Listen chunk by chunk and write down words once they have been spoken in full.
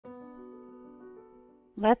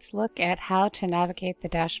let's look at how to navigate the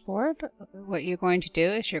dashboard. What you're going to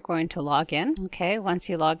do is you're going to log in. Okay, once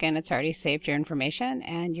you log in, it's already saved your information,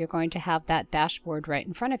 and you're going to have that dashboard right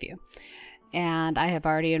in front of you. And I have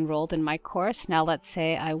already enrolled in my course. Now let's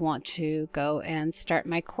say I want to go and start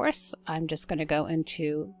my course. I'm just going to go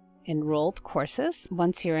into enrolled courses.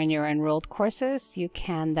 Once you're in your enrolled courses, you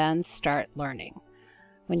can then start learning.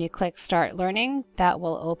 When you click start learning, that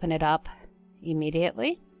will open it up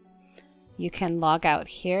immediately. You can log out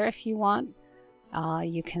here if you want.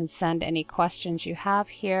 You can send any questions you have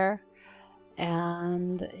here.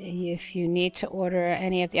 And if you need to order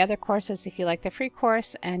any of the other courses, if you like the free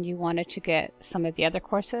course and you wanted to get some of the other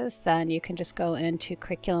courses, then you can just go into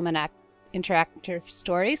Curriculum and Interactive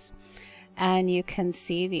Stories and you can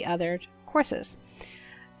see the other courses.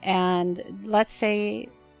 And let's say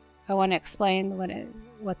I want to explain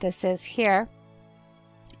what this is here.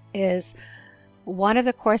 Is one of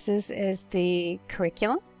the courses is the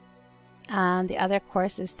curriculum. And the other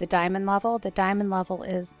course is the diamond level. The diamond level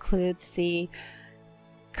includes the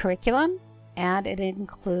curriculum and it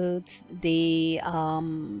includes the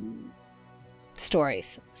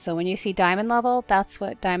stories. So when you see diamond level, that's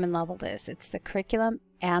what diamond level is. It's the curriculum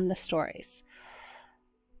and the stories.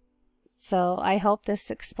 So I hope this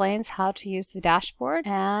explains how to use the dashboard.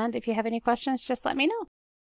 And if you have any questions, just let me know.